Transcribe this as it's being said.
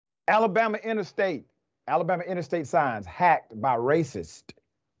Alabama Interstate. Alabama Interstate signs hacked by racist,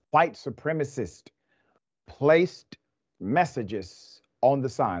 white supremacist, placed messages on the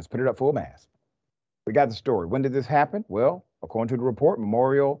signs. Put it up full mast. We got the story. When did this happen? Well, according to the report,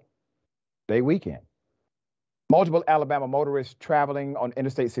 Memorial Day weekend. Multiple Alabama motorists traveling on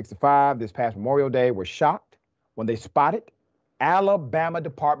Interstate 65 this past Memorial Day were shocked when they spotted Alabama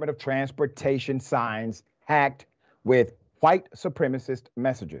Department of Transportation signs hacked with white supremacist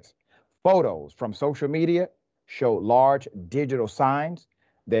messages. Photos from social media show large digital signs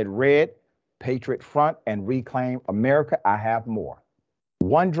that read Patriot Front and Reclaim America, I Have More.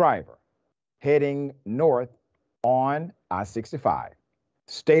 One driver heading north on I-65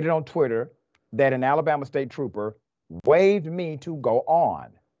 stated on Twitter that an Alabama state trooper waved me to go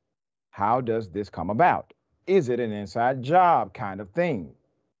on. How does this come about? Is it an inside job kind of thing?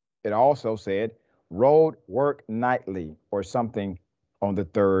 It also said road work nightly or something on the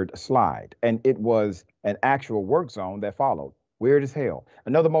third slide. And it was an actual work zone that followed. Weird as hell.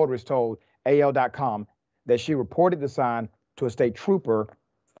 Another motorist told AL.com that she reported the sign to a state trooper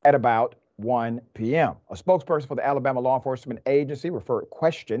at about 1 p.m. A spokesperson for the Alabama Law Enforcement Agency referred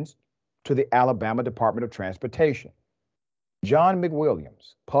questions to the Alabama Department of Transportation. John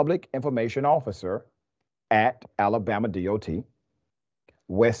McWilliams, Public Information Officer at Alabama DOT,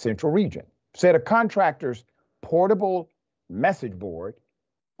 West Central Region, said a contractor's portable message board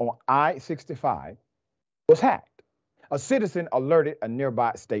on I-65 was hacked. A citizen alerted a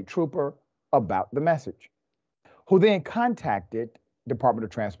nearby state trooper about the message, who then contacted Department of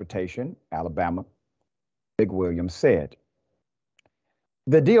Transportation, Alabama. McWilliams said.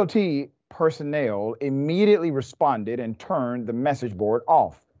 The DOT personnel immediately responded and turned the message board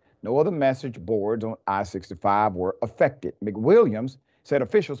off. No other message boards on I-65 were affected. McWilliams said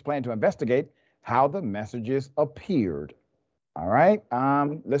officials plan to investigate how the messages appeared. All right,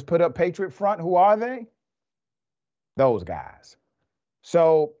 let's put up Patriot Front. Who are they? Those guys.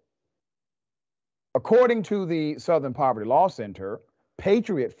 So, according to the Southern Poverty Law Center,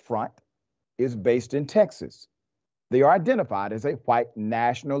 Patriot Front is based in Texas. They are identified as a white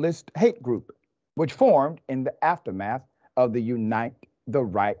nationalist hate group, which formed in the aftermath of the Unite the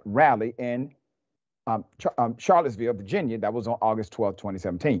Right rally in Charlottesville, Virginia. That was on August 12,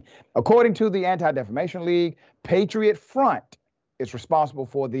 2017. According to the Anti-Defamation League, Patriot Front is responsible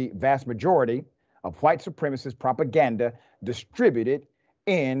for the vast majority of white supremacist propaganda distributed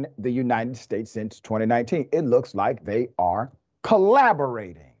in the United States since 2019. It looks like they are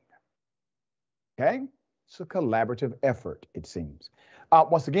collaborating. Okay? It's a collaborative effort, it seems.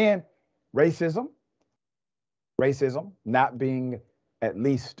 Once again, racism not being at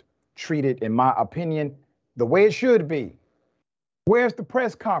least treated, in my opinion, the way it should be. Where's the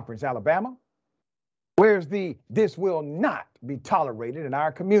press conference, Alabama? Where's the "this will not be tolerated in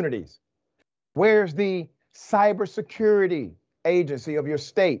our communities"? Where's the cybersecurity agency of your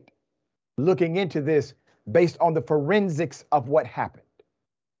state looking into this based on the forensics of what happened?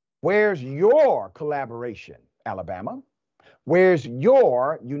 Where's your collaboration, Alabama? Where's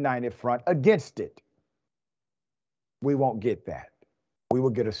your united front against it? We won't get that. We will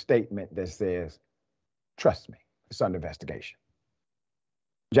get a statement that says, trust me, it's under investigation.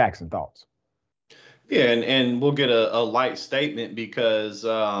 Jackson, thoughts? Yeah, and we'll get a light statement because,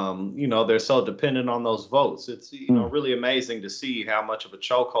 they're so dependent on those votes. It's, really amazing to see how much of a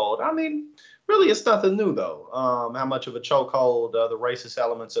chokehold. I mean, really, it's nothing new, though, how much of a chokehold the racist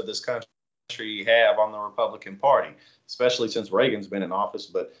elements of this country have on the Republican Party, especially since Reagan's been in office.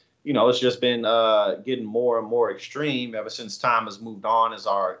 But, it's just been getting more and more extreme ever since time has moved on, as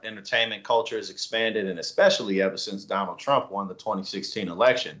our entertainment culture has expanded, and especially ever since Donald Trump won the 2016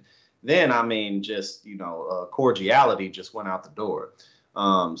 election. Then, cordiality just went out the door.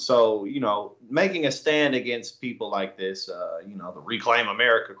 Making a stand against people like this, the Reclaim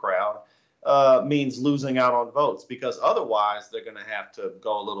America crowd, means losing out on votes, because otherwise they're going to have to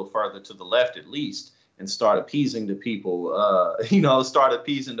go a little further to the left at least and start appeasing the people, start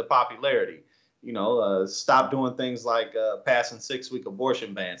appeasing the popularity, stop doing things like passing 6-week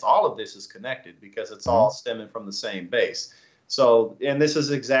abortion bans. All of this is connected because it's all stemming from the same base. So, and this is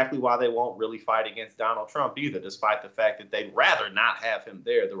exactly why they won't really fight against Donald Trump either, despite the fact that they'd rather not have him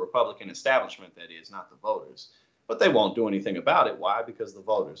there, the Republican establishment, that is, not the voters. But they won't do anything about it. Why? Because the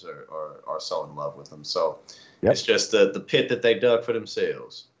voters are so in love with him. So It's just the pit that they dug for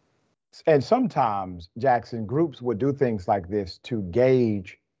themselves. And sometimes, Jackson, groups would do things like this to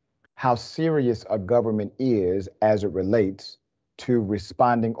gauge how serious a government is as it relates to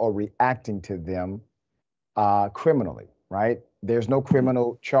responding or reacting to them criminally. Right? There's no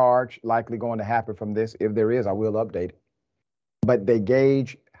criminal charge likely going to happen from this. If there is, I will update it. But they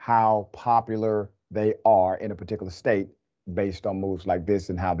gauge how popular they are in a particular state based on moves like this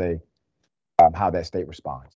and how that state responds.